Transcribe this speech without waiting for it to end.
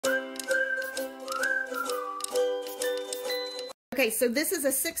Okay, so this is a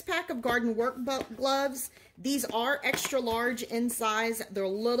 6-pack of garden work gloves. These are extra large in size. They're a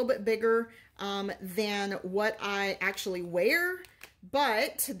little bit bigger than what I actually wear,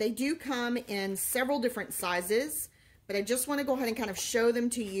 but they do come in several different sizes. But I just want to go ahead and kind of show them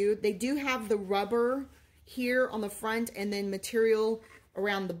to you. They do have the rubber here on the front and then material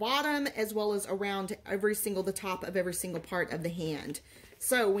around the bottom as well as around the top of every single part of the hand.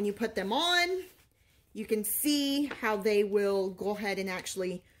 So when you put them on, you can see how they will go ahead and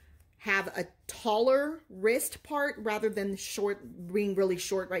actually have a taller wrist part rather than being really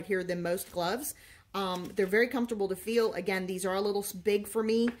short right here than most gloves. They're very comfortable to feel. Again, these are a little big for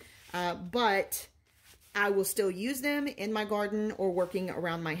me, but I will still use them in my garden or working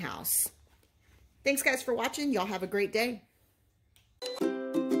around my house. Thanks guys for watching. Y'all have a great day.